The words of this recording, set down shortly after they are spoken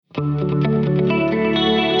Welcome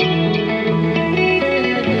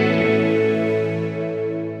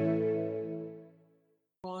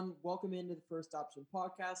into the First Option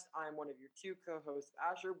Podcast. I am one of your two co-hosts,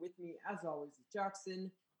 Asher. With me, as always, is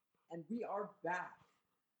Jackson, and we are back.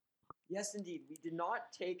 Yes, indeed. We did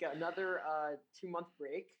not take another 2-month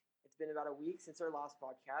break. It's been about a week since our last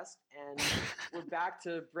podcast, and we're back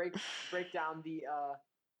to break down the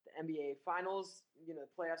NBA Finals. You know,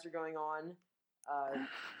 the playoffs are going on.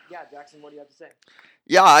 Yeah, Jackson, what do you have to say?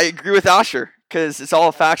 Yeah, I agree with Asher because it's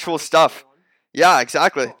all factual stuff. Yeah,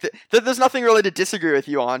 exactly. There's nothing really to disagree with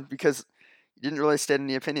you on because you didn't really state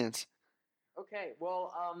any opinions. Okay,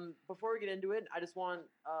 well, before we get into it, I just want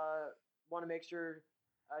to make sure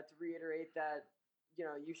to reiterate that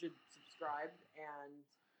you should subscribe and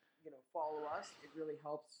follow us. It really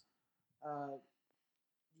helps the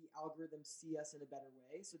algorithm see us in a better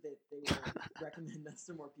way, so that they will recommend us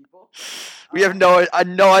to more people. We have no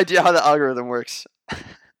idea how the algorithm works.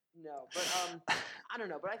 No, but I don't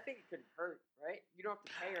know, but I think it could hurt, right? You don't have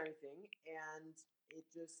to pay or anything, and it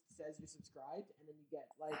just says you subscribed, and then you get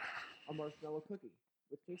like a marshmallow cookie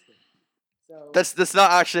with tasting. So that's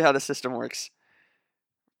not actually how the system works.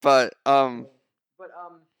 But for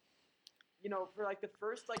like the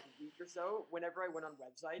first week or so, whenever I went on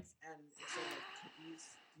websites and it said cookies,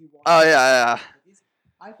 do you want? Oh yeah. Cookies?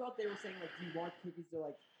 I thought they were saying do you want cookies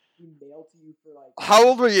to be mailed to you for How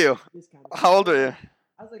old were you? This kind of How old are you?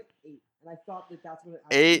 I was 8, and I thought that's what it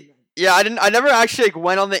 8. Meant. Yeah, I never actually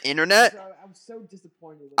went on the internet. So I was so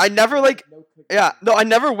disappointed. I never I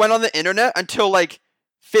never went on the internet until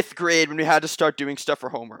 5th grade when we had to start doing stuff for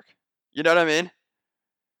homework. You know what I mean?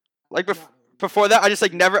 Before that, I just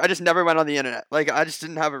never went on the internet. I just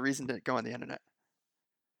didn't have a reason to go on the internet.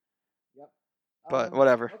 Yep. But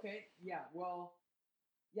whatever. Okay. Yeah. Well.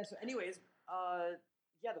 Yeah. So, anyways,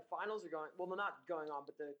 the finals are going. Well, they're not going on,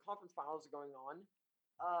 but the conference finals are going on.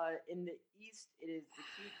 In the East, it is the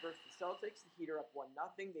Heat versus the Celtics. The Heat are up 1-0.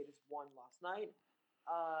 They just won last night.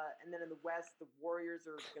 And then in the West, the Warriors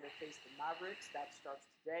are going to face the Mavericks. That starts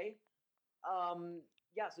today.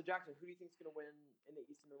 So Jackson, who do you think is going to win in the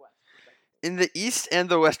East and the West, respectively? In the East and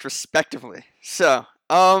the West, respectively. So,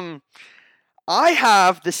 I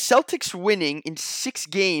have the Celtics winning in 6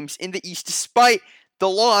 games in the East, despite the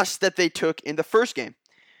loss that they took in the first game.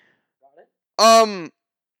 Got it.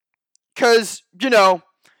 Because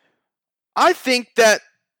I think that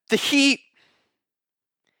the Heat,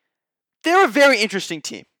 they're a very interesting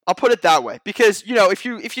team. I'll put it that way. Because,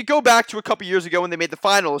 if you go back to a couple years ago when they made the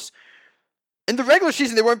finals, in the regular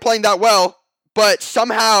season they weren't playing that well, but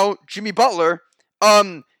somehow Jimmy Butler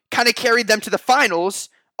kind of carried them to the finals.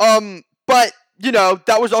 But,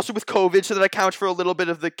 that was also with COVID, so that accounts for a little bit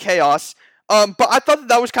of the chaos. But I thought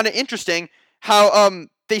that was kind of interesting how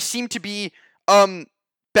they seemed to be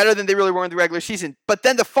better than they really were in the regular season. But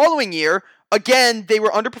then the following year, again, they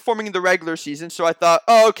were underperforming in the regular season, so I thought,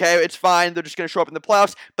 oh, okay, it's fine. They're just going to show up in the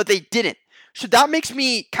playoffs, but they didn't. So that makes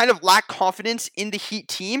me kind of lack confidence in the Heat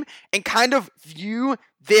team and kind of view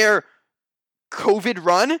their COVID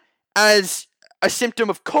run as a symptom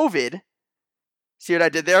of COVID. See what I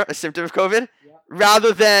did there? A symptom of COVID? Yeah.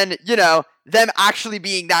 Rather than, them actually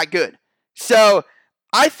being that good. So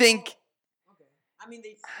I think... Okay. I mean,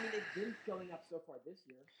 they've been showing up so far this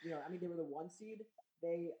year. They were the 1 seed.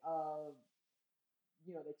 They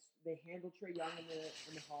they handled Trae Young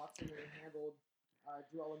in the Hawks, and they handled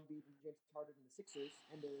Joel Embiid and James Harden in the Sixers,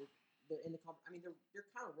 and they're in the they're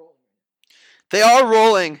kind of rolling right now. They are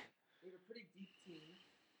rolling. They have a pretty deep team.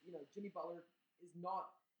 Jimmy Butler is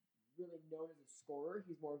not really known as a scorer.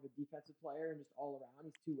 He's more of a defensive player and just all around.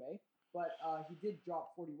 He's two-way, but he did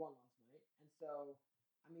drop 41 last night, and so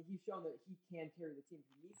he's shown that he can carry the team if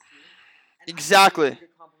he needs to. Exactly.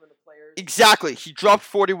 Exactly. He dropped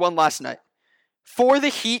 41 last night. For the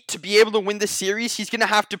Heat to be able to win the series, he's going to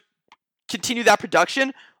have to continue that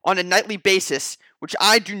production on a nightly basis, which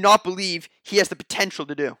I do not believe he has the potential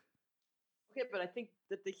to do. Okay, but I think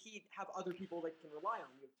that the Heat have other people they can rely on.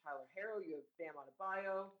 You have Tyler Herro, you have Bam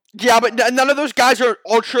Adebayo. Yeah, but none of those guys are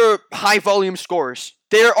ultra high volume scorers.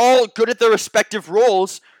 They're all good at their respective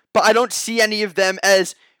roles, but I don't see any of them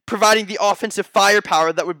as providing the offensive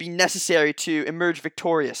firepower that would be necessary to emerge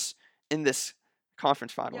victorious in this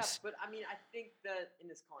conference finals. Yeah, but I think that in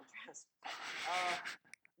this contrast,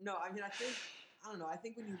 no, I don't know. I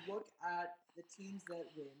think when you look at the teams that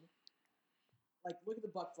win, look at the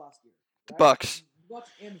Bucks last year. Right? Bucks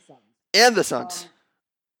and the Suns. And the Suns.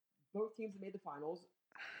 Both teams that made the finals,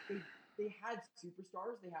 they had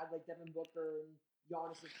superstars. They had Devin Booker and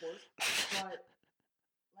Giannis, of course. But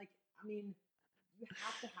you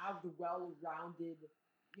have to have the well-rounded,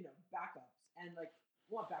 backups. And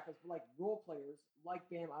well, not backups, but like role players like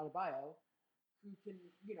Bam Adebayo, who can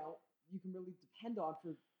you can really depend on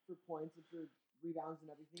for points and for rebounds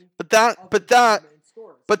and everything. But that, Other but than the that, main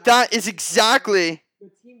scorers. but And I that think is the Heat are a exactly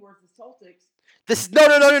good team, whereas the Celtics. this. No,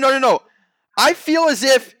 no, no, no, no, no, no. I feel as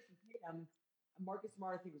if Marcus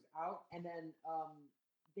Smart, I think, was out, and then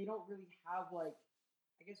they don't really have like,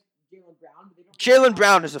 I guess Jaylen Brown, but they don't. Really Jaylen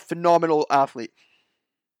Brown is a phenomenal athlete.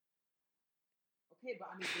 Okay, but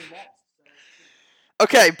I mean they lost.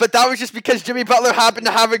 Okay, but that was just because Jimmy Butler happened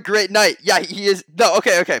to have a great night. Yeah, he is. No,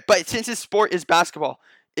 okay. But since his sport is basketball,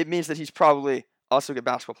 it means that he's probably also a good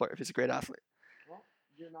basketball player if he's a great athlete. Well,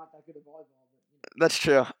 you're not that good at volleyball. But, That's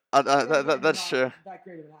true. That's true. That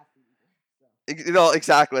great of an athlete either. So. No,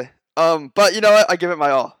 exactly. But you know what? I give it my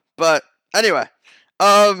all. But anyway,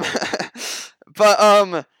 but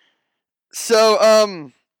so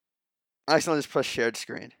I accidentally just pressed shared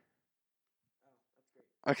screen.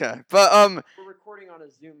 Okay, but we're recording on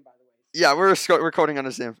a Zoom, by the way. Yeah, we're recording on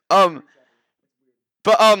a Zoom. But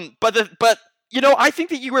you know, I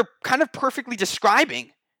think that you were kind of perfectly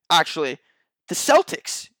describing actually the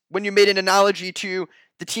Celtics when you made an analogy to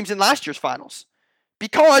the teams in last year's finals,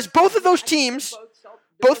 because both of those teams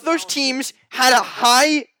had a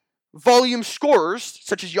high volume scorers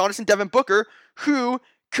such as Giannis and Devin Booker who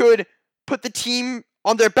could put the team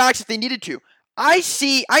on their backs if they needed to. I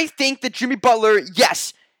think that Jimmy Butler,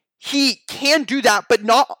 yes, he can do that, but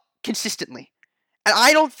not consistently. And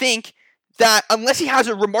I don't think that unless he has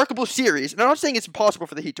a remarkable series, and I'm not saying it's impossible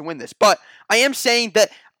for the Heat to win this, but I am saying that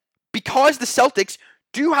because the Celtics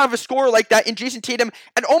do have a scorer like that in Jason Tatum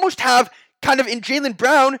and almost have kind of in Jaylen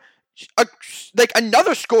Brown like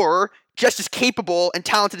another scorer just as capable and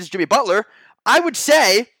talented as Jimmy Butler, I would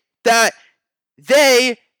say that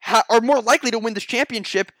they are more likely to win this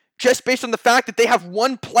championship just based on the fact that they have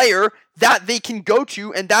one player that they can go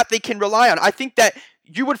to and that they can rely on. I think that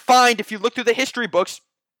you would find, if you look through the history books,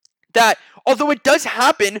 that although it does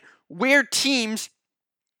happen where teams,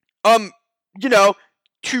 don't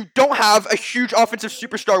have a huge offensive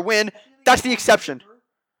superstar win, that's the exception.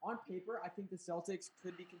 On paper, I think the Celtics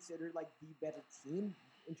could be considered like the better team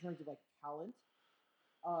in terms of like talent,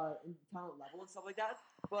 and talent level and stuff like that.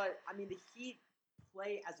 But I mean, the Heat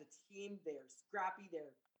play as a team. They are scrappy.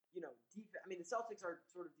 They're I mean, the Celtics are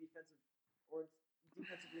sort of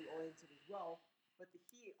defensively oriented as well. But the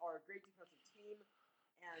Heat are a great defensive team,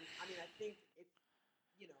 and I mean, I think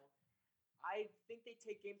I think they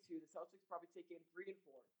take game 2. The Celtics probably take game 3 and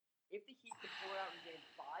 4. If the Heat can pull it out in game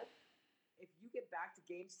 5, if you get back to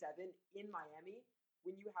game 7 in Miami,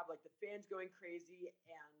 when you have like the fans going crazy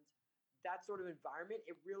and that sort of environment,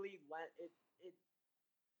 it really it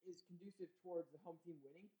is conducive towards the home team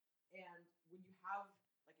winning. And when you have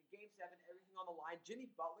like a game 7, everything on the line, Jimmy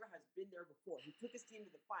Butler has been there before. He took his team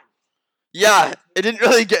to the finals. Yeah, it didn't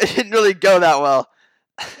really go that well.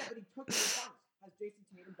 Yeah, but he took it to the finals. Has Jason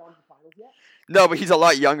Tatum gone to the finals yet? No, but he's a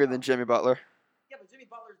lot younger than Jimmy Butler. Yeah, but Jimmy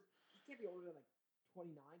Butler, he can't be older than like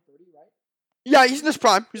 29, 30, right? Yeah, he's in his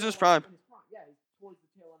prime. Yeah, he's towards the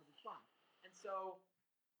tail end of his prime. And so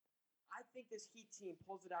I think this Heat team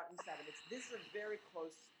pulls it out in 7. This is a very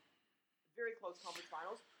close conference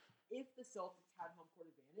finals. If the Celtics had home court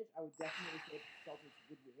advantage, I would definitely say the Celtics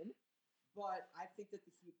would win. But I think that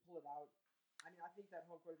the Heat pull it out. I mean, I think that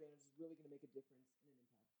home court advantage is really going to make a difference in an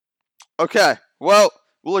impact. Okay, well,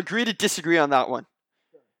 we'll agree to disagree on that one.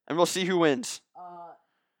 Sure. And we'll see who wins.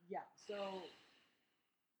 Yeah, so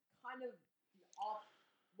kind of off.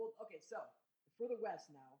 Well, okay, so for the West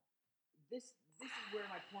now, this is where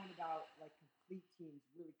my point about like complete teams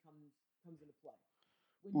really comes into play.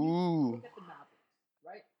 When you look at the Mavericks,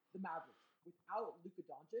 right? The Mavericks without Luka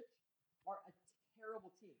Doncic are a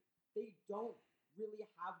terrible team. They don't really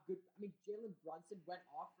have good. I mean, Jalen Brunson went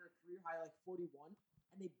off for a career high like 41,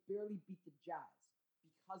 and they barely beat the Jazz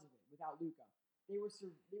because of it. Without Luka, they were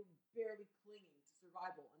barely clinging to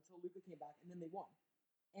survival until Luka came back, and then they won.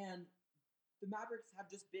 And the Mavericks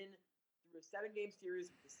have just been through a 7-game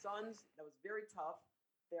series with the Suns that was very tough.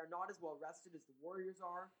 They are not as well rested as the Warriors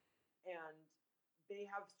are, and they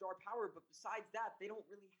have star power, but besides that, they don't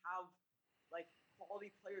really have like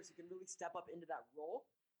quality players who can really step up into that role.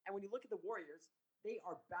 And when you look at the Warriors, they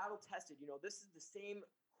are battle tested. This is the same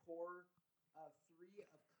core 3 of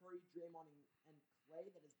Curry, Draymond, and Clay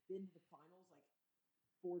that has been to the finals like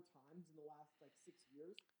 4 times in the last like 6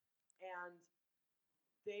 years. And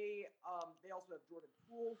they also have Jordan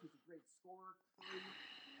Poole, who's a great scorer. Curry,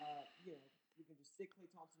 you can just stick Klay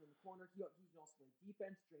Thompson in the corner. He can also play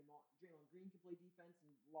defense. Draymond Green can play defense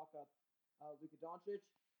and lock up Luka Doncic.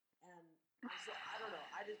 And so I don't know.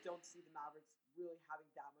 I just don't see the Mavericks really having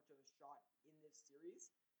that much of a shot in this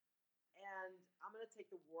series. and I'm gonna take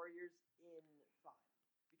the Warriors in 5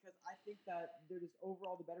 because I think that they're just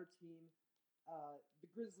overall the better team. The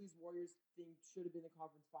Grizzlies Warriors thing should have been the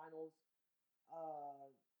conference finals. Uh,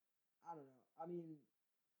 I don't know. I mean,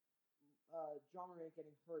 John Morant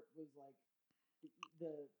getting hurt was like the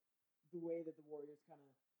the, the way that the Warriors kind of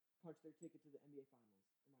punched their ticket to the NBA finals, in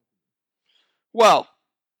my opinion. Well,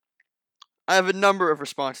 I have a number of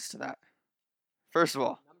responses to that. First of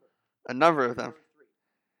all, Number. a number of them.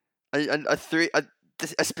 Number 3.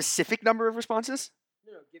 A specific number of responses.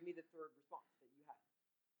 No, give me the third response that you had.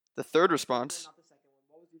 The third Not response. the second one.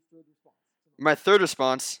 What was your third response? My third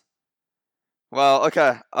response. Well,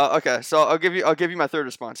 okay, okay. So I'll give you my third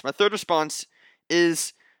response. My third response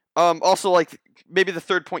is also like maybe the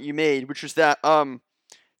third point you made, which was that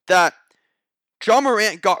that John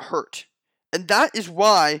Morant got hurt, and that is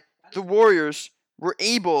why the Warriors were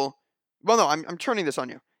able. Well, no, I'm turning this on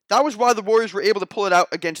you. That was why the Warriors were able to pull it out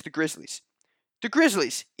against the Grizzlies. The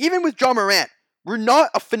Grizzlies, even with John Morant, were not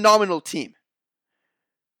a phenomenal team.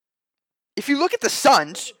 If you look at the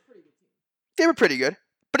Suns, they were pretty good.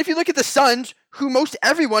 But if you look at the Suns, who most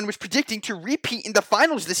everyone was predicting to repeat in the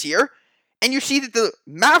finals this year, and you see that the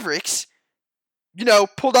Mavericks,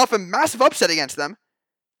 pulled off a massive upset against them,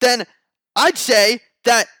 then I'd say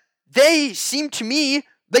that they seem to me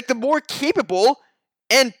like the more capable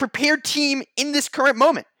and prepared team in this current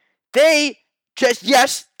moment. They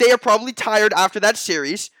yes, they are probably tired after that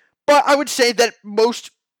series, but I would say that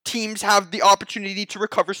most teams have the opportunity to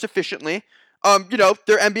recover sufficiently. They're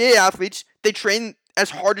NBA athletes. They train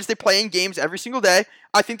as hard as they play in games every single day.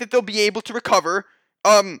 I think that they'll be able to recover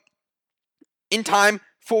in time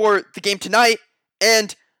for the game tonight.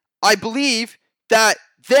 And I believe that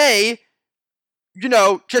they,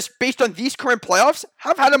 just based on these current playoffs,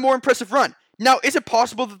 have had a more impressive run. Now, is it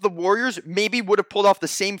possible that the Warriors maybe would have pulled off the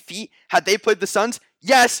same feat had they played the Suns?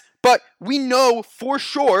 Yes, but we know for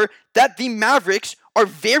sure that the Mavericks are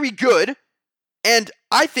very good, and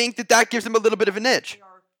I think that gives them a little bit of an edge. They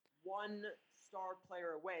are one star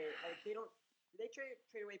player away. Like they don't. Did they trade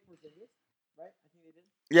away Porzingis? Right? I think they did.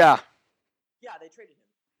 Yeah. Yeah, they traded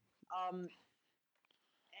him.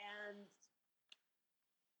 And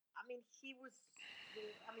I mean, he was too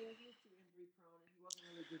injury prone, and he wasn't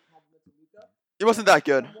really a good compliment to Luka. It wasn't that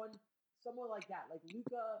good. Someone like that, like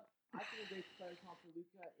Luka. I think a great player comp for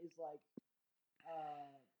Luka is like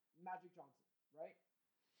Magic Johnson, right?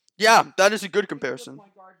 Yeah, that is a good comparison.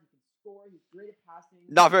 Point guard, he can score. He's great at passing.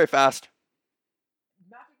 Not very fast.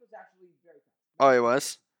 Magic was actually very fast. Oh, he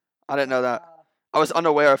was? I didn't know that. I was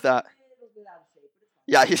unaware of that.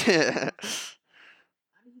 Yeah, he did. I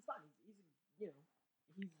mean, he's fine.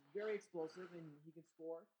 He's very explosive and he can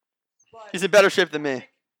score. But he's in better shape than me.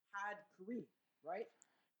 Had Kareem, right?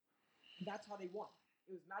 And that's how they won.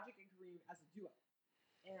 It was Magic and Kareem as a duo.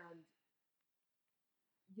 And,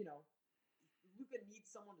 Luka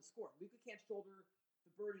needs someone to score. Luka can't shoulder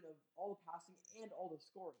the burden of all the passing and all the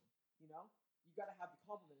scoring, You got to have the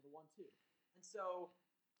complement of the 1-2. And so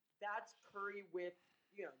that's Curry with,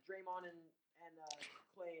 Draymond and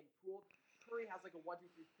Clay and Poole. Curry has like a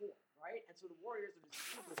 1-2-3-4, right? And so the Warriors are just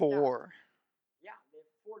super Four. stacked. Yeah, they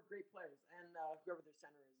have 4 great players, and whoever their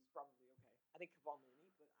center is probably okay. I think Kevon Looney,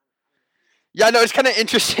 but I don't know. Yeah, no, it's kind of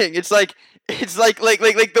interesting. It's like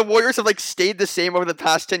the Warriors have like stayed the same over the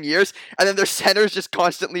past 10 years, and then their centers just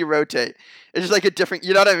constantly rotate. It's just like a different,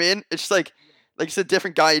 you know what I mean? It's just like it's a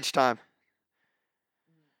different guy each time.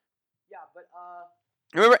 Yeah, but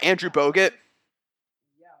remember Andrew Bogut?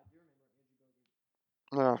 Yeah, I do remember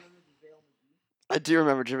Andrew Bogut. No. I do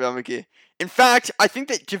remember JaVale McGee. In fact, I think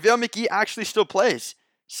that JaVale McGee actually still plays.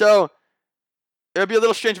 So it would be a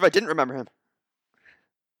little strange if I didn't remember him.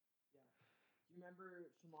 Do you remember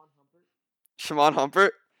Shimon Humpert? Shimon Humpert?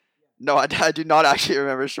 Yeah. No, I do not actually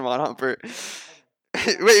remember Shimon Humpert.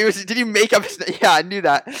 Okay. Wait, did you make up his name? Yeah, I knew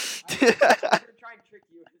that. I'm going to try and trick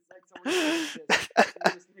you. It's like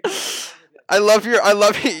someone I love your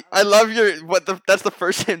that's the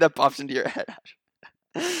first name that pops into your head.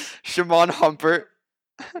 Shimon Humpert.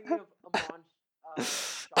 Thinking of Amon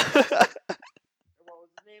Shumpert. What was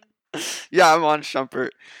his name? Yeah, Amon Shumpert.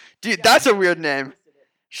 Dude, yeah, that's a weird name.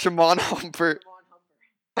 Shimon Humpert.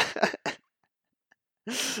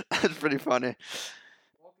 That's pretty funny.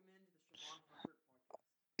 Welcome into the Shimon Humpert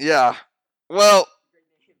podcast. Yeah. Well,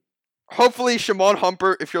 hopefully, Shimon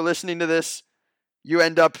Humpert, if you're listening to this, you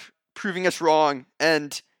end up proving us wrong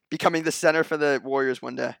and becoming the center for the Warriors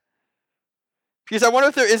one day. Because I wonder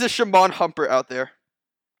if there is a Shimon Humpert out there.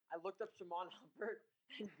 I looked up Shimon Humpert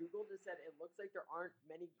and Googled and said it looks like there aren't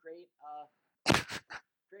many great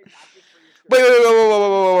matches for you. Wait.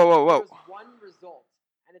 There's one result,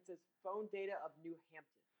 and it says phone data of New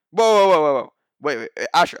Hampton. Whoa. Wait.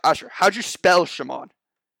 Asher. How'd you spell Shimon?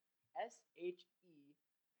 S-H-E.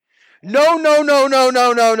 No.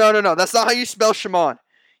 That's not how you spell Shimon.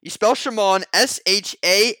 You spell Shimon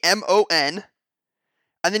Shamon,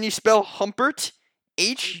 and then you spell Humpert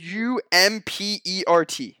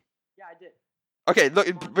Humpert. Yeah, I did. Okay,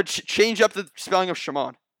 look, but change up the spelling of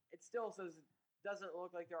Shimon. It still says doesn't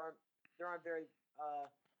look like there aren't very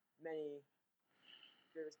many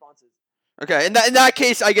good responses. Okay, in that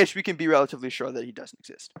case, I guess we can be relatively sure that he doesn't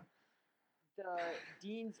exist. The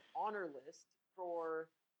Dean's honor list for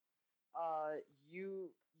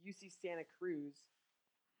UC Santa Cruz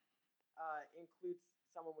includes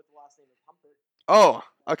someone with the last name of Humpert. Oh,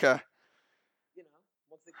 okay. You know,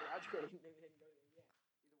 once they graduate, maybe they can go to the NBA.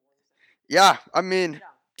 Yeah, I mean,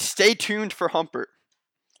 Yeah. stay tuned for Humpert.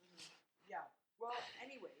 Yeah. Well,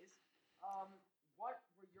 anyways, what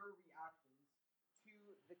were your reactions to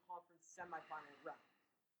the conference semifinal round?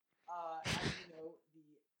 As you know, the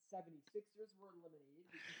 76ers were eliminated.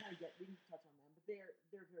 We can touch on them, but they're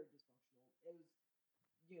very dysfunctional. It was,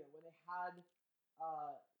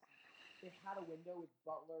 when they had a window with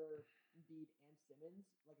Butler, Embiid, and Simmons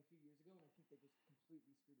like a few years ago, and I think they just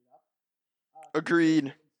completely screwed it up.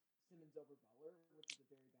 Agreed. Simmons over Butler, which is a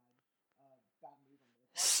very bad move on their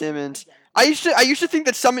part. Simmons. I used to think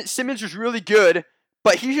that Simmons was really good,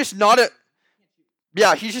 but he's just not a.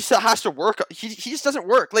 Yeah, he just has to work. He just doesn't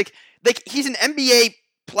work. Like he's an NBA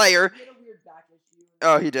player. He had a weird back issue.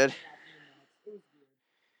 Oh, he did. It was weird.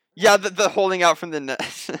 Yeah, the holding out from the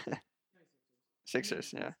Nets.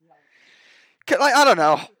 Sixers, yeah. Like, I don't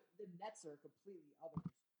know. The Nets are a completely other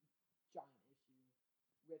giant issue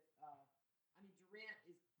with. Durant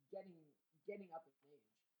is getting up in age.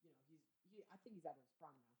 I think he's out of his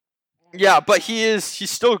prime now. And, Yeah, but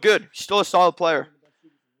he's still good. He's still a solid player.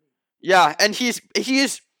 Yeah, and he is.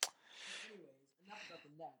 Anyways, enough about the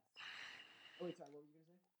Nets. Oh wait, sorry. What were you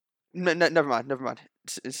gonna say? Never mind.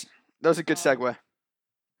 That was a good segue. Got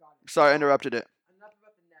it. Sorry, I interrupted it. Enough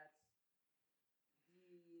about the Nets. The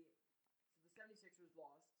 76ers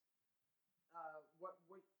lost. What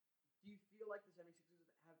do you feel like the 76ers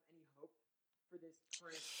have any hope for this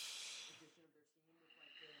current edition of their team with like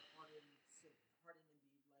the Harden and Embiid led team?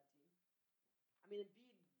 Embiid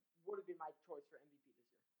would have been my choice for MVP this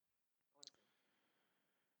year. Honestly.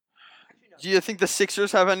 Actually, no. Do you think the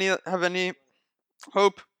Sixers have any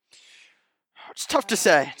hope? It's tough to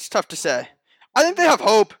say. I think they have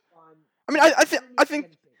hope. I think.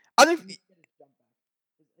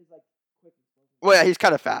 Well, yeah, he's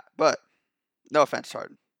kind of fat, but no offense,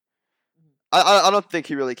 Harden. I don't think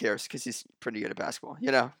he really cares because he's pretty good at basketball,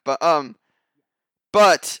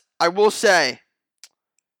 But I will say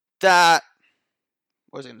that.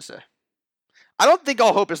 What was I going to say? I don't think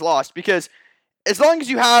all hope is lost because as long as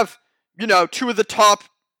you have, two of the top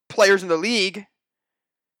players in the league,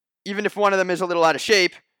 even if one of them is a little out of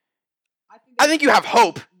shape, I think you have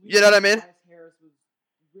hope. You know what I mean?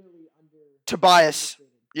 Tobias.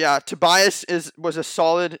 Yeah, Tobias was a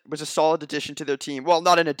solid addition to their team. Well,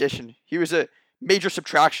 not an addition. He was a major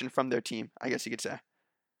subtraction from their team, I guess you could say.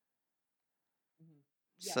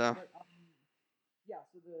 Yeah, So. But, so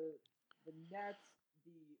the Nets,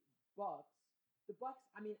 the Bucks.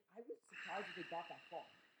 I was surprised that they got that far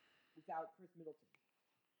without Chris Middleton.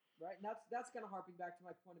 Right? And that's kind of harping back to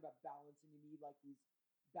my point about balance, and you need like these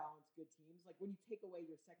balanced good teams. Like when you take away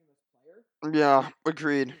your second best player. Yeah,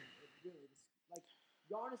 agreed. Like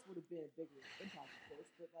Giannis would have been a bigger impact, of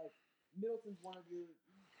course, but like Middleton's one of your.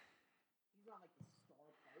 He's not like the star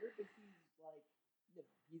player, but he's like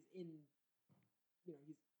he's in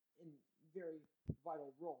very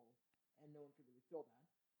vital role, and no one could really fill that.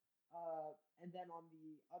 And then on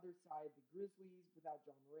the other side, the Grizzlies without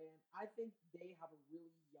John Morant, I think they have a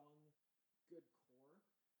really young, good core.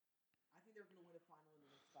 I think they're going to win a final in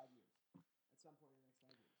the next 5 years. At some point in the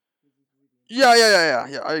next 5 years.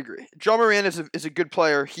 Yeah. I agree. John Morant is a good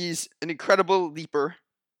player. He's an incredible leaper.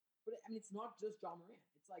 But it's not just John Morant.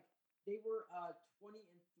 It's like they were 20-3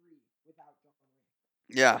 without John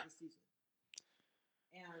Morant. Yeah. This season.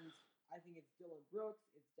 And I think it's Dylan Brooks,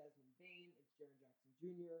 it's Desmond Bain, it's Jaren Jackson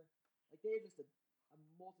Jr. Like they have just a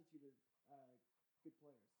multitude of good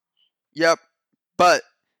players. Yep, but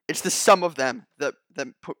it's the sum of them that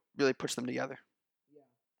really puts them together. Yeah.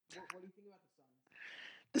 What do you think about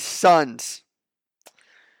the Suns? The Suns.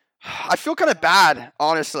 I feel kind of bad,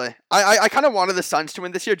 honestly. I kind of wanted the Suns to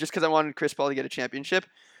win this year just because I wanted Chris Paul to get a championship,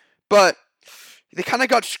 but they kind of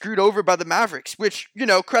got screwed over by the Mavericks, which,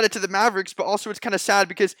 credit to the Mavericks, but also it's kind of sad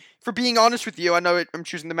because, for being honest with you, I know I'm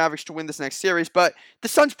choosing the Mavericks to win this next series, but the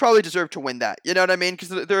Suns probably deserve to win that. You know what I mean? Because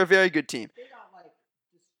they're a very good team. They got,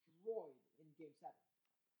 destroyed in Game 7.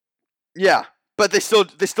 Yeah, but they still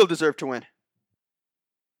deserve to win.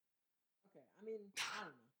 Okay, I mean, I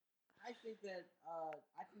don't know. I think that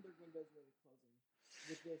I think their window's really closing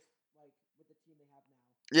with this, like with the team they have now.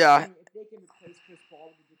 Yeah, I mean, if they can replace Chris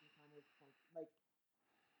Paul with a different kind of point, like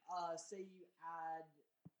say you add,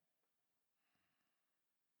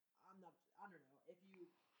 I don't know, if you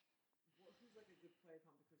who's like a good player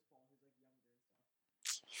come to Chris Paul who's like younger and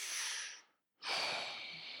stuff.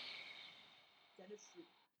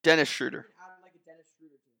 Dennis Schroeder. You can add like a Dennis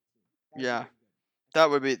Schroeder to the team. That'd Yeah, be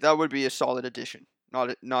really good. that would be a solid addition.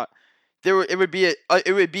 Not there. It would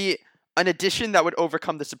be an addition that would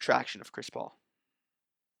overcome the subtraction of Chris Paul.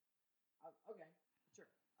 Okay, sure.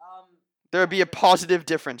 There would be a positive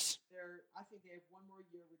difference. I think they have one more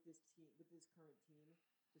year with this team, with this current team,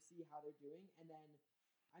 to see how they're doing, and then,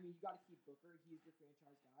 I mean, you got to keep Booker. He's your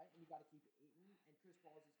franchise guy, and you got to keep Ayton. And Chris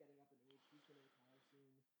Paul's just getting up in age. He's gonna retire soon.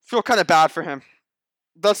 Feel kind of bad for him.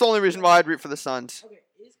 That's the only reason why I'd root for the Suns. Okay,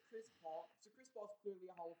 is Chris Paul? So Chris Paul's clearly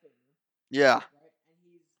a Hall of Famer. Yeah. Right, and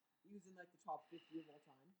he was in like the top 50 of all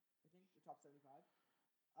time. I think the top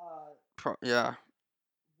 75. Yeah.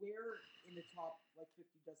 Where in the top like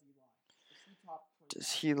 50 does he lie? Is he top 25?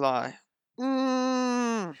 Does he lie?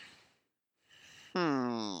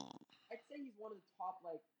 I'd say he's one of the top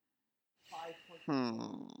like 5 point.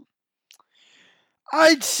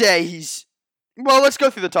 I'd say he's. Well, let's go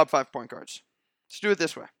through the top 5 point guards. Let's do it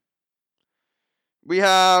this way. We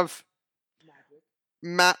have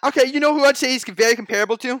Magic. Okay, you know who I'd say he's very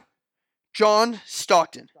comparable to? John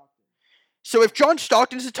Stockton. So if John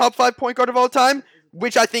Stockton is the top 5 point guard of all time,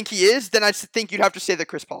 which I think he is, then I think you'd have to say that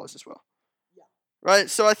Chris Paul is as well. Yeah. Right?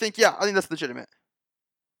 So I think that's legitimate.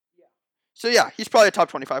 Yeah. So yeah, he's probably a top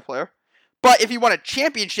 25 player. But if he won a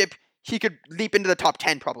championship, he could leap into the top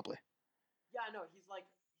 10 probably. Yeah, I know. He's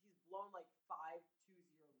blown like 5-2-0.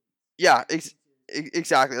 Yeah,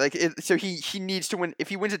 exactly. Like so he needs to win. If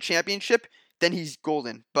he wins a championship, then he's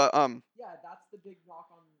golden. But yeah, that's the big knock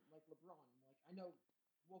on like LeBron. Like I know,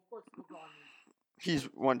 well, of course LeBron he's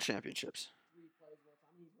won championships. 3 players of all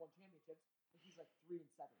time. He's won championships, but he's like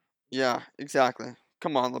 3-7. Yeah, exactly.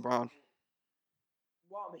 Come on, LeBron.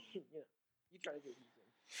 Well, I mean, you try to do anything,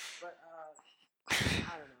 but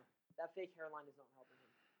I don't know. That fake hairline is not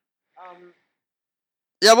helping him.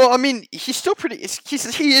 Yeah, well, I mean, he's still pretty.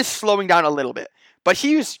 He is slowing down a little bit, but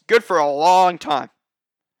he was good for a long time.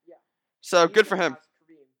 Yeah. So He's good for gonna him. pass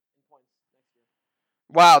Kareem in points next year.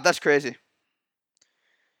 Wow, that's crazy.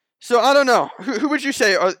 So I don't know. Who would you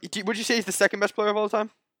say? Would you say he's the second best player of all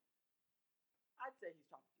time? I'd say he's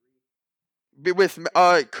top 3. With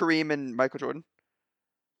Kareem and Michael Jordan.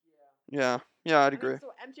 Yeah. Yeah, I'd agree.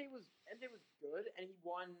 So MJ was good, and he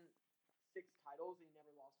won 6 titles, and he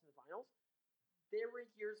never lost in the finals. There were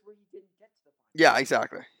years where he didn't get to the finals. Yeah,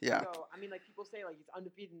 exactly. Yeah. So I mean, like people say, like he's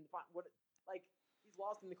undefeated in the he's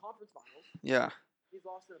lost in the conference finals. Yeah. He's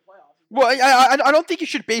lost in the playoffs. Well, I don't think you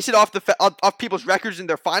should base it off off people's records in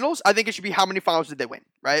their finals. I think it should be how many finals did they win,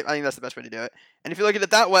 right? I think that's the best way to do it. And if you look at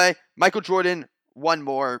it that way, Michael Jordan won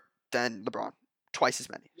more than LeBron, twice as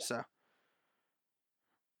many. Yeah. So I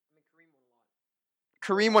mean,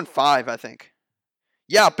 Kareem won a lot. Kareem won 5, I think.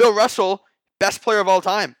 Yeah, Bill Russell, best player of all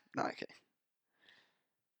time. No, okay.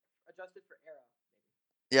 Adjusted for era,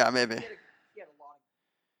 maybe. Yeah, maybe. He had a lot of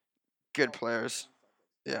Good players.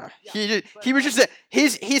 Yeah. Yeah, He was just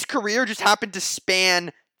his career just happened to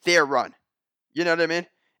span their run. You know what I mean?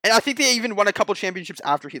 And I think they even won a couple championships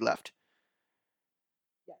after he left.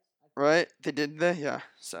 Yes. Right? They did they? Yeah.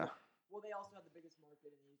 So. Well, they also had the biggest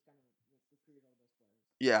market, and he's kind of recruited all those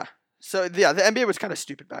players. Yeah. So yeah, the NBA was kind of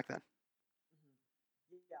stupid back then.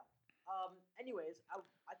 Yeah. Anyways, I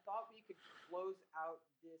thought we could close out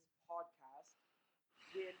this podcast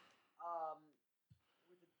with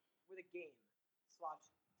a game /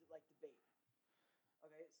 like debate.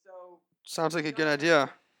 Okay, so Sounds like a good idea.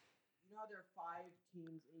 You know how there are 5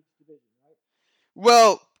 teams in each division, right?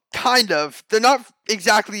 Well, kind of. They're not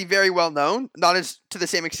exactly very well known, not as to the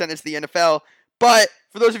same extent as the NFL. But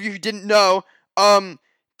for those of you who didn't know,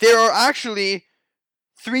 there are actually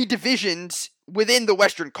 3 divisions within the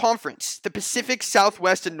Western Conference: the Pacific,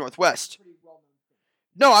 Southwest, and Northwest. Pretty well known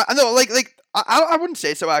thing. No, I know, I wouldn't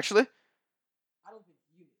say so actually. I don't think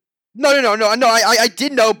you do. No. I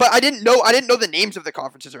did know, but I didn't know the names of the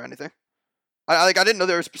conferences or anything. I didn't know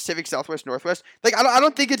there was Pacific, Southwest, Northwest. Like I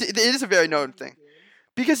don't think it is a very known thing.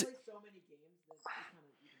 Because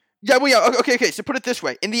yeah, well, yeah, okay. So put it this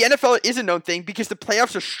way: in the NFL, it is a known thing because the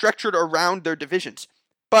playoffs are structured around their divisions.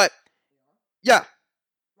 But yeah,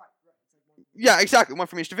 yeah, exactly, one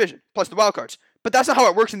from each division plus the wild cards. But that's not how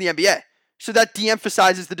it works in the NBA. So that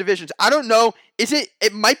de-emphasizes the divisions. I don't know.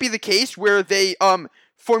 It might be the case where they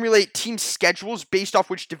formulate team schedules based off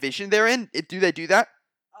which division they're in? Do they do that?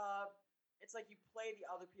 It's like you play the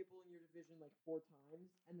other people in your division like 4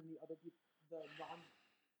 times, and then the other people, the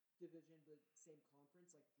non-division, the same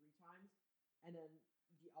conference like 3 times, and then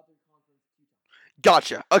the other conference 2 times.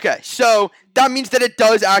 Gotcha. Okay, so that means that it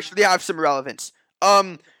does actually have some relevance.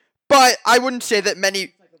 But I wouldn't say that many.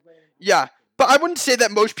 It's like a random Yeah, thing. but I wouldn't say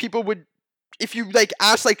that most people would. If you like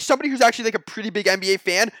ask like somebody who's actually like a pretty big NBA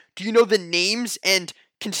fan, do you know the names and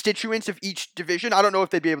constituents of each division? I don't know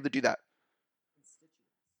if they'd be able to do that. Constituents.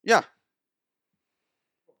 Yeah.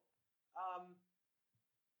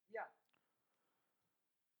 Yeah.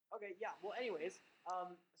 Okay, yeah. Well, anyways,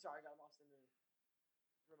 sorry, I got lost in the room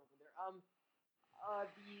over there.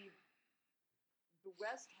 The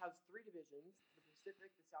West has 3 divisions: the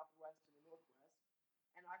Pacific, the Southwest, and the Northwest.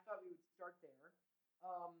 And I thought we would start there,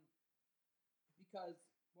 because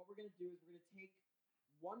what we're gonna do is we're gonna take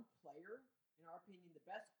one player, in our opinion, the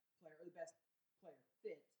best player or the best player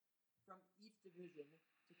fit from each division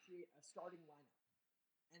to create a starting lineup,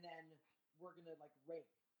 and then we're gonna like rank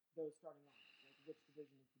those starting lineups, like which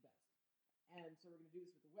division is the best. And so we're gonna do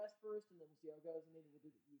this with the West first, and then we'll see how it goes, and maybe we'll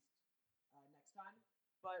do the East next time.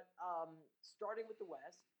 But starting with the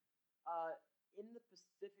West, in the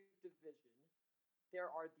Pacific Division, there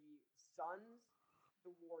are the Suns,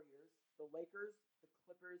 the Warriors, the Lakers, the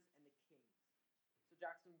Clippers, and the Kings. So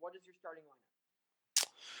Jackson, what is your starting lineup? I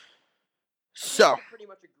think So, we can pretty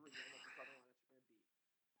much agree on what the starting lineups are going to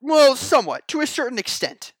be. well, somewhat to a certain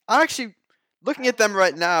extent. I'm actually looking at them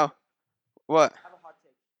right now. What? I have a hot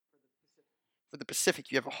take for the Pacific. For the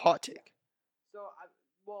Pacific, you have a hot take. So,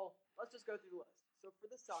 well, let's just go through the list. So for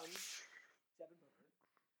the Suns, Devin Booker,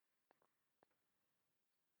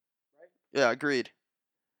 right? Yeah, agreed.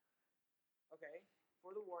 Okay.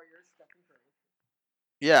 For the Warriors, Stephen Curry.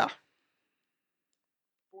 Yeah.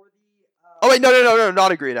 For the Oh wait, no,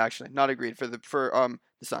 not agreed. Actually, not agreed for the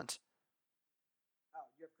Suns. oh,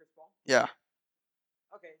 you have Chris Paul. Yeah.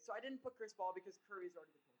 Okay, so I didn't put Chris Paul because Curry's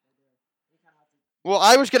already the point guard there. You kind of have to. Well,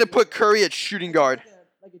 I was gonna put Curry at shooting guard.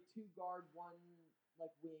 Like a 2 guard, 1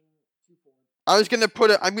 like wing, 2 forward. I was gonna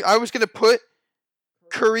put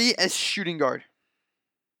Curry as shooting guard.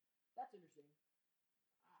 That's interesting.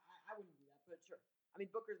 I wouldn't do that, but sure. I mean,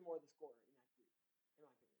 Booker's more the scorer in that group, in my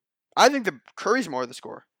opinion. I think the Curry's more the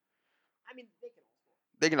scorer. I mean, they can all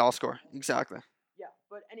score. They can all score. Exactly. Yeah,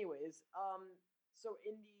 but anyways, so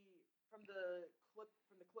from the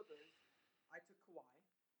Clippers, I took Kawhi,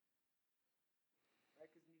 right?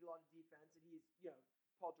 Because you need a lot of defense, and he's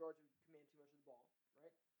Paul George would command too much of the ball,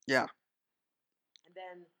 right? Yeah. And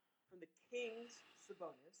then from the Kings,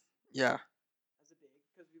 Sabonis Yeah. as a big,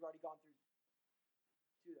 because we've already gone through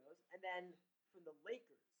 2 of those. And then from the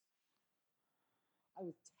Lakers, I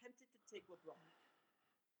was tempted to take LeBron.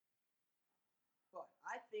 But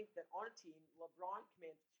I think that on a team, LeBron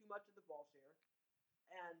commands too much of the ball share,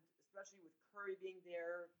 and especially with Curry being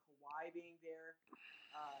there, Kawhi being there,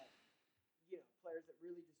 players that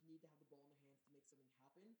really just need to have the ball in their hands to make something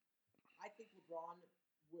happen. I think LeBron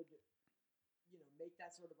would, make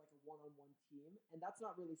that sort of like a one-on-one team, and that's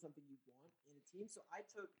not really something you want in a team. So I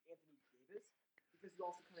took Anthony Davis because you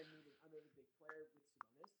also kind of need another big player with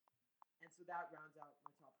Sabonis, and so that rounds out my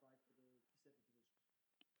top 5 for the Pacific Division.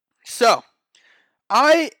 So,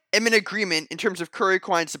 I am in agreement in terms of Curry,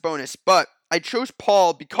 Kawhi, and Sabonis, but I chose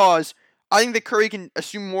Paul because I think that Curry can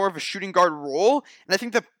assume more of a shooting guard role, and I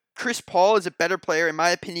think that Chris Paul is a better player, in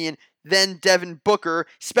my opinion, than Devin Booker,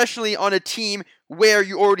 especially on a team where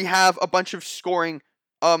you already have a bunch of scoring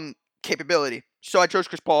capability. So I chose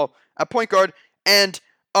Chris Paul at point guard, and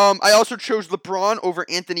I also chose LeBron over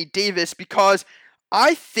Anthony Davis because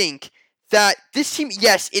I think that this team,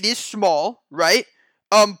 yes, it is small, right?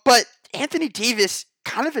 But Anthony Davis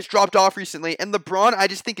kind of has dropped off recently, and LeBron I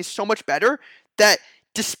just think is so much better that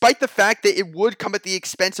despite the fact that it would come at the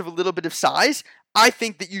expense of a little bit of size, I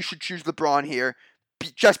think that you should choose LeBron here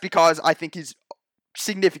just because I think he's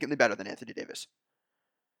significantly better than Anthony Davis.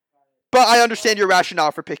 But I understand your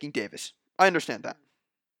rationale for picking Davis. I understand that.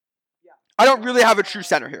 Yeah. I don't really have a true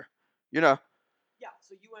center here, Yeah,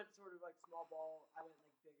 so you went sort of like small ball. I went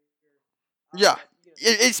like bigger.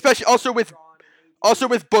 Yeah. Especially also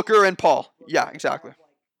with Booker and Paul. Yeah, exactly. Like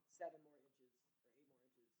 7 more inches or 8 more inches than your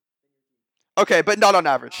team. Okay, but not on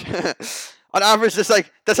average. On average, that's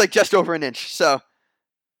like just over an inch. So,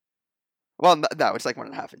 well, no, it's like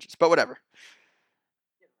 1.5 inches. But whatever.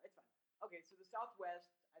 It's fine. Okay, so the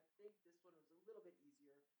Southwest, I think this one was a little bit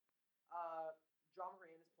easier. John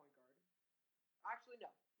Moran is point guard. Actually,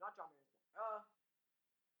 no, not John Moran is point guard.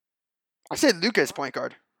 I said Luka is point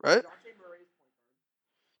guard, right? DeJounte Murray is point guard.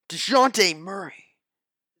 DeJounte Murray.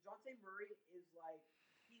 DeJounte Murray is like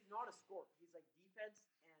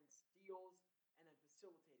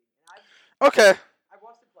facilitating. And Okay. I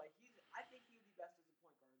watched him play. I think he would be best as a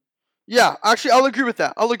point guard. Yeah, actually, I'll agree with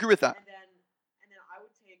that. And then I would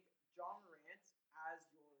take John Morant as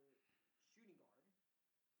your shooting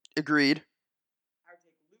guard. Agreed. I would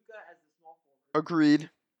take Luka as the small forward. Agreed.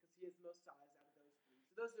 Because he has the most size out of those three.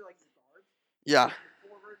 So those are like your guards. Yeah. The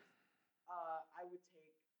forwards, I would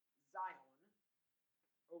take Zion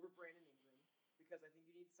over Brandon Ingram because I think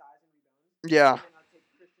you need size and rebounds. Yeah. And then I'd take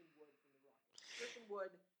Christian Wood from the Rockets. Christian Wood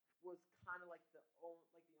was kind of like the only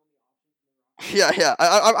option from the Rockets. Yeah.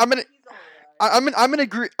 I'm gonna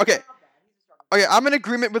agree. Okay. Okay, I'm in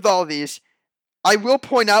agreement with all of these. I will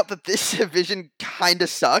point out that this division kind of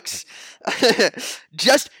sucks.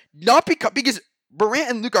 Just not because Morant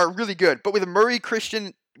and Luka are really good, but with Murray,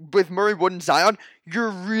 Wood, and Zion, you're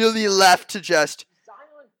really left to just.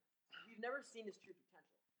 Zion, you've never seen his true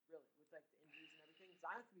potential, really, with like the injuries and everything.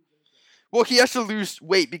 Zion can be really good. Well, he has to lose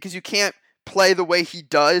weight because you can't play the way he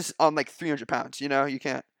does on like 300 pounds. You know, you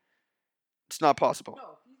can't. It's not possible.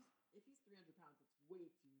 No, if he's 300 pounds, it's way too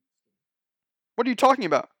skinny. What are you talking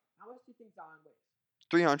about? How much do you think Zion weighs?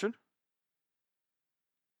 300?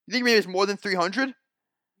 You think maybe it's more than 300?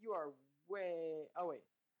 You are way. Oh wait.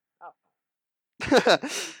 Oh.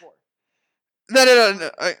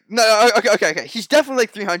 No. Okay. He's definitely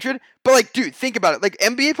like 300, but like, dude, think about it. Like,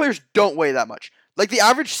 NBA players don't weigh that much. Like, the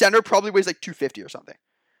average center probably weighs like 250 or something.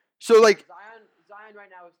 So like, Zion right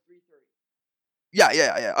now is 330. Yeah.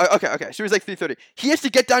 Okay. So he's like 330. He has to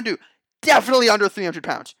get down to definitely under 300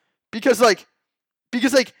 pounds because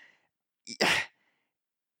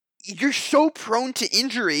you're so prone to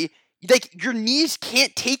injury. Like, your knees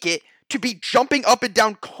can't take it to be jumping up and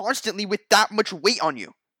down constantly with that much weight on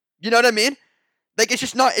you. You know what I mean? Like, it's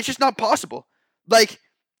just not possible. Like,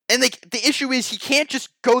 and like, the issue is he can't just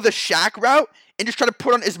go the Shaq route and just try to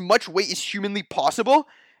put on as much weight as humanly possible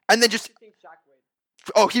and then just. What do you think Shaq weighed?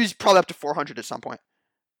 Oh, he was probably up to 400 at some point.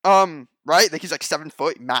 Right? Like, he's like 7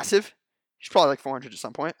 foot, massive. He's probably like 400 at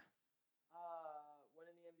some point. When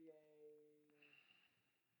in the NBA,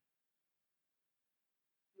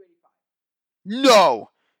 285. No.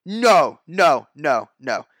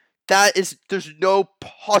 There's no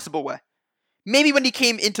possible way. Maybe when he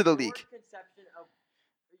came into the league. Your perception of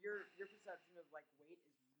like weight is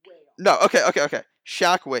way off. No, okay.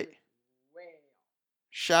 Shaq weight. Way off.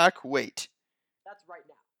 Shaq weight. That's right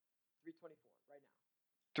now. 324 right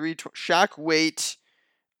now. Shaq weight.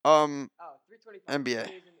 325. NBA.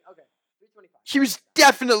 Okay, 325. He was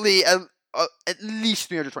definitely at least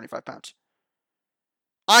 325 pounds.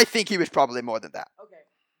 I think he was probably more than that. Okay,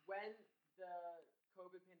 when the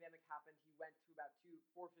COVID pandemic happened, he went to about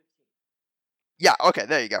 415. Yeah. Okay.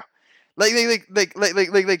 There you go.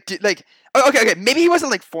 Okay. Maybe he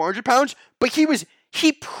wasn't like 400 pounds, but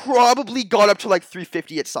he probably got up to like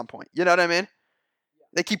 350 at some point. You know what I mean? Yeah.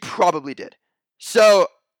 Like, he probably did. So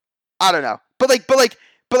I don't know, but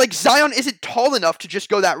Zion isn't tall enough to just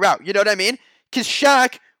go that route. You know what I mean? Because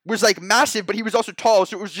Shaq was like massive, but he was also tall,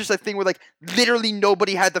 so it was just a thing where like literally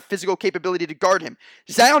nobody had the physical capability to guard him.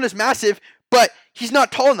 Zion is massive, but he's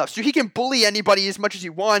not tall enough, so he can bully anybody as much as he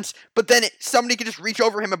wants, but then somebody can just reach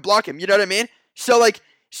over him and block him. You know what I mean? So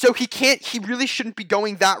he really shouldn't be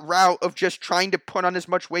going that route of just trying to put on as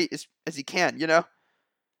much weight as he can, you know?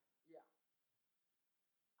 Yeah.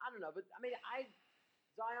 I don't know, but I mean,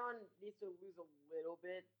 Zion needs to lose a little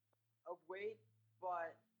bit of weight,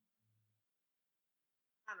 but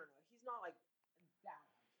I don't know. He's not like that.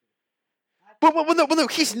 Well, no,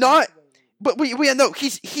 he's not. But no,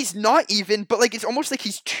 he's not even. But like, it's almost like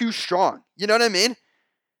he's too strong. You know what I mean?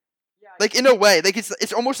 Yeah. Like, in a way, like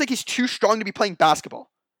it's almost like he's too strong to be playing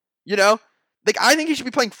basketball. You know? Like, I think he should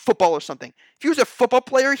be playing football or something. If he was a football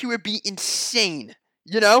player, he would be insane.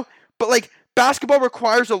 You know? But like, basketball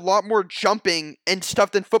requires a lot more jumping and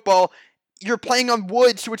stuff than football. You're playing on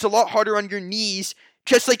wood, so it's a lot harder on your knees.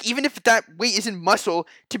 Just like, even if that weight isn't muscle,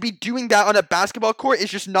 to be doing that on a basketball court is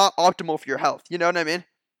just not optimal for your health. You know what I mean?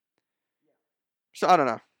 So I don't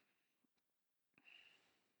know.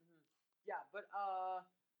 Yeah, but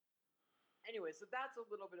anyway, so that's a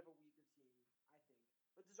little bit of a weaker team, I think.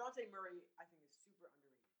 But DeJounte Murray, I think, is super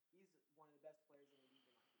underrated. He's one of the best players in the league.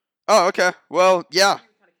 Oh, okay. Well, yeah.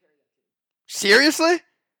 Seriously?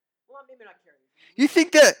 Well, maybe not carry. You think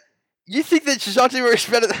that DeJounte Murray is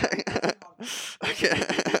better than? Okay.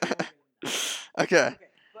 Okay.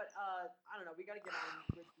 But I don't know. We gotta get on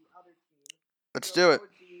with the other team. Let's do it. That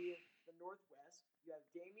would be the Northwest. You have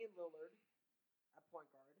Damian Lillard at point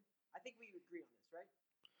guard. I think we agree on this, right?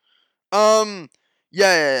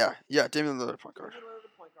 Yeah. Damian Lillard at point guard. Damian Lillard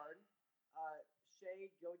at point guard. Shai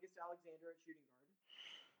Gilgeous-Alexander at shooting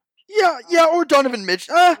guard. Yeah, or Donovan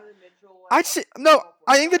Mitchell. Donovan Mitchell I'd say no.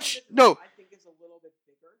 I think no. I think is a little bit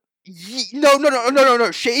bigger.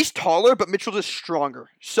 No. Shea's taller, but Mitchell's just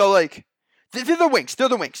stronger. So like, they're the wings. They're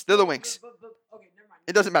the wings. They're the wings. But, okay, never mind.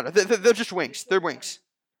 It doesn't matter. They're just wings. They're wings.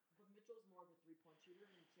 But Mitchell's more of a 3-point shooter,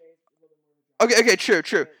 and Shea's a little more of a Okay. True.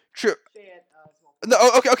 Shea at small. No.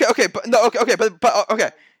 Okay. But no. Okay. But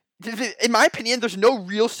okay. In my opinion, there's no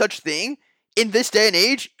real such thing in this day and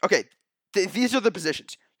age. Okay. These are the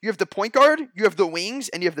positions. You have the point guard, you have the wings,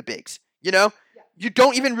 and you have the bigs. You know, you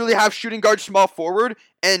don't even really have shooting guard, small forward,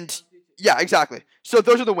 and yeah, exactly. So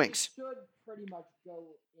those are the wings. It should pretty much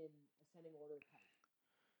go in ascending order of height.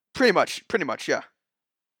 Pretty much, yeah.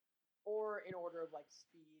 Or in order of like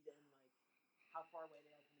speed and like how far away they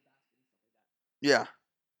are from the basket and stuff like that. Yeah.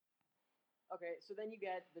 Okay, so then you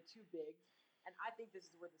get the two bigs, and I think this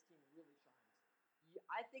is where this team really shines.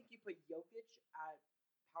 I think you put Jokic at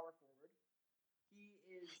power forward. He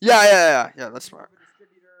is Yeah. That's smart. A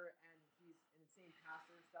distributor, and he's an insane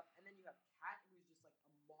passer and stuff. And then you have Cat, who's just like a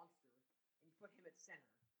monster, and you put him at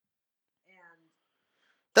center. And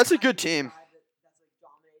that's a good team. That's like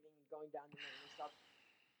dominating and going down the lane and stuff.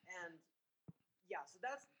 And yeah, so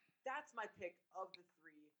that's my pick of the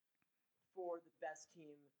three for the best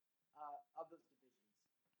team of those divisions.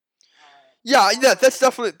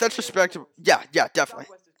 That's respectable. Yeah,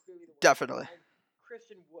 definitely. Southwest is clearly the worst. Definitely. And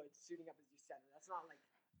Christian Wood suiting up as your center. That's not like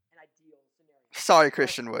an ideal scenario. Sorry,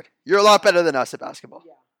 Christian Wood. You're a lot better than us at basketball.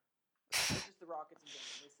 Yeah. It's just the Rockets in general.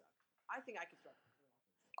 They suck. I think I could start with the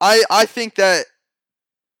Rockets. I think that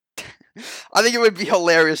I think it would be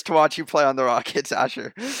hilarious to watch you play on the Rockets,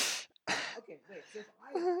 Asher. Okay, wait. So if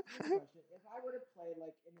I were to play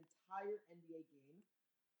like an entire NBA game,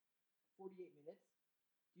 48 minutes,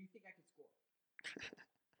 do you think I could score?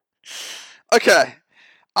 Okay.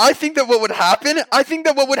 I think that what would happen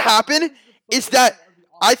is that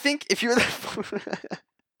I think if you're okay.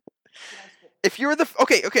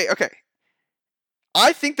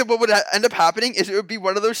 I think that what would end up happening is it would be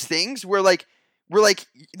one of those things where the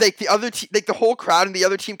other team, like the whole crowd and the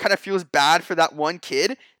other team kind of feels bad for that one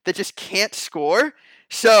kid that just can't score.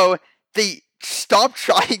 So they stop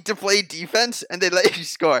trying to play defense and they let you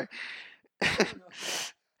score.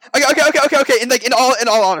 Okay. In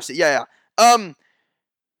all honesty, yeah. How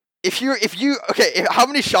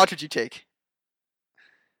many shots would you take?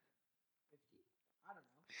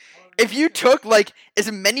 If you took like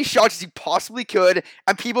as many shots as you possibly could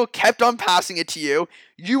and people kept on passing it to you,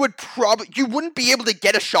 you wouldn't be able to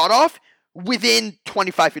get a shot off within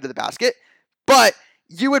 25 feet of the basket, but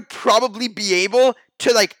you would probably be able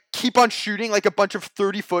to like keep on shooting like a bunch of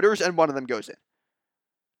 30-footers and one of them goes in.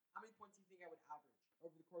 How many points do you think I would average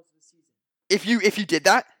over the course of the season? If you did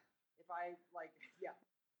that? Yeah.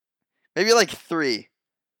 Maybe like 3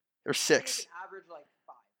 or 6. I can average like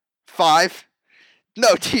 5. 5?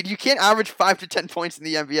 No, dude, you can't average 5 to 10 points in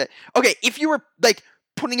the NBA. Okay, if you were like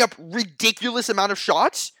putting up ridiculous amount of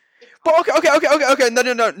shots, but okay.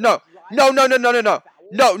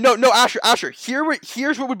 No, Asher.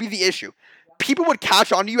 Here's what would be the issue. People would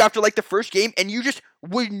catch on to you after like the first game, and you just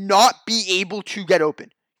would not be able to get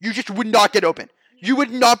open. You just would not get open. You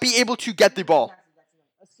would not be able to get the ball.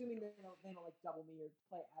 Assuming they don't like double me or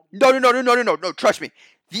play out of No. Trust me.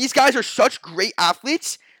 These guys are such great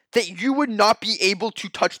athletes that you would not be able to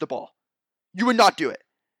touch the ball. You would not do it.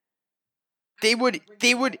 They would.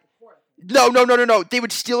 No. They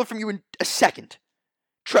would steal it from you in a second.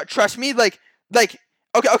 Trust me. Okay.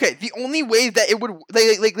 The only way that it would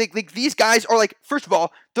like these guys are like, first of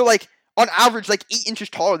all, they're like on average like 8 inches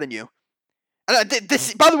taller than you. And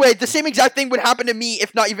this, by the way, the same exact thing would happen to me,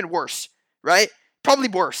 if not even worse. Right? Probably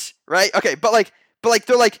worse. Right? Okay. But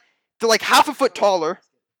they're like half a foot taller.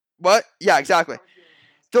 What? Yeah, exactly.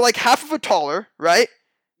 They're like half a foot taller, right?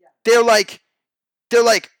 They're like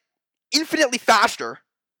infinitely faster.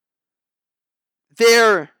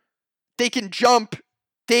 They can jump.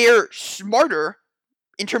 They're smarter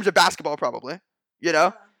in terms of basketball, probably. You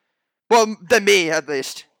know? Well, than me at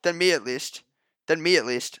least. They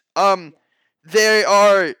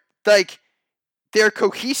are like they're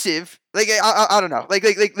cohesive. Like I don't know.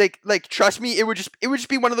 Like trust me, it would just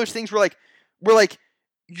be one of those things where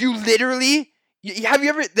you literally. Have you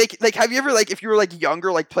ever if you were like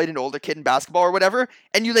younger, like played an older kid in basketball or whatever,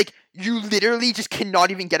 and you literally just cannot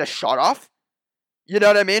even get a shot off? You know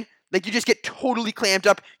what I mean? Like you just get totally clamped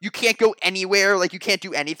up. You can't go anywhere. Like you can't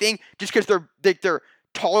do anything just because they're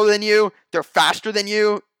taller than you, they're faster than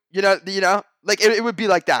you. You know, like it would be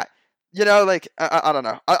like that. You know, like I don't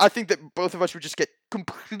know. I think that both of us would just get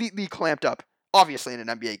completely clamped up. Obviously, in an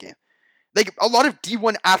NBA game, like a lot of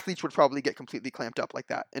D1 athletes would probably get completely clamped up like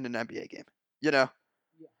that in an NBA game. You know?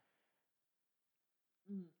 Yeah.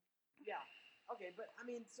 Yeah. Okay, but I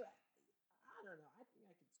mean, so I don't know. I think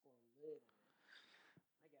I could score a little bit.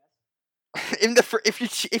 I guess. In the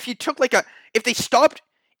if you took like a if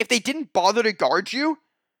they didn't bother to guard you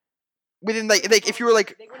within like if you were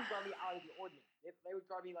like they wouldn't guard me out of the ordinary. They would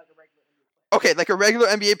guard me like a regular NBA player. okay, like a regular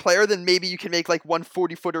NBA player, then maybe you can make like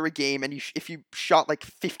 140-footer a game, and if you shot like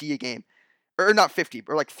 50 a game, or not 50,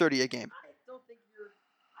 or like 30 a game. I don't think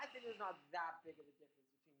I think there's not that big of a difference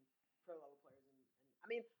between pro level players and I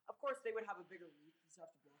mean, of course they would have a bigger lead because you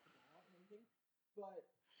have to block the ball and everything, but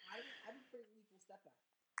I would put an equal step back.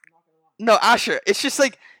 I'm not gonna lie. No, Asher, it's just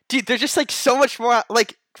like, dude, they're just like so much more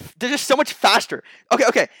like they're just so much faster.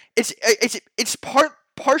 Okay, it's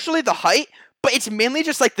partially the height, but it's mainly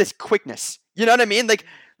just like this quickness. You know what I mean? Like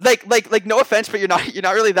no offense, but you're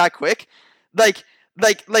not really that quick. Like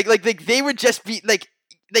they would just be like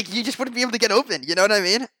you just wouldn't be able to get open. You know what I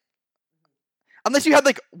mean? Unless you had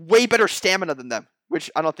like way better stamina than them, which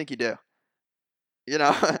I don't think you do. You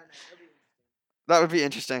know, that would be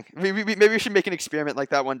interesting. Maybe we should make an experiment like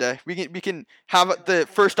that one day. We can have the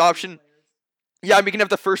first option. Yeah, we can have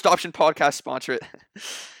the first option podcast sponsor it.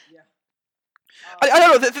 Yeah. I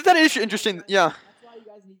don't know. That is interesting. Yeah. That's why you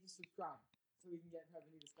guys need to subscribe so we can get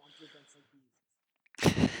revenue to sponsor events like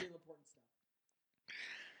these. Real important stuff.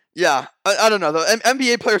 Yeah, I don't know though.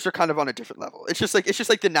 NBA players are kind of on a different level. It's just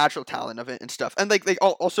like the natural talent of it and stuff. And like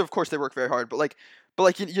also of course they work very hard, but like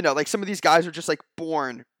you know like some of these guys are just like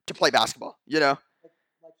born to play basketball. You know.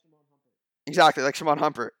 Like Shimon Humpert. Exactly, like Shimon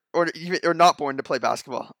Humpert, or not born to play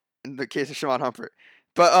basketball in the case of Shimon Humpert.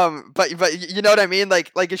 But you know what I mean?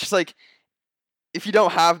 Like it's just like if you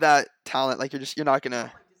don't have that talent, like you're not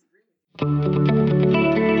gonna.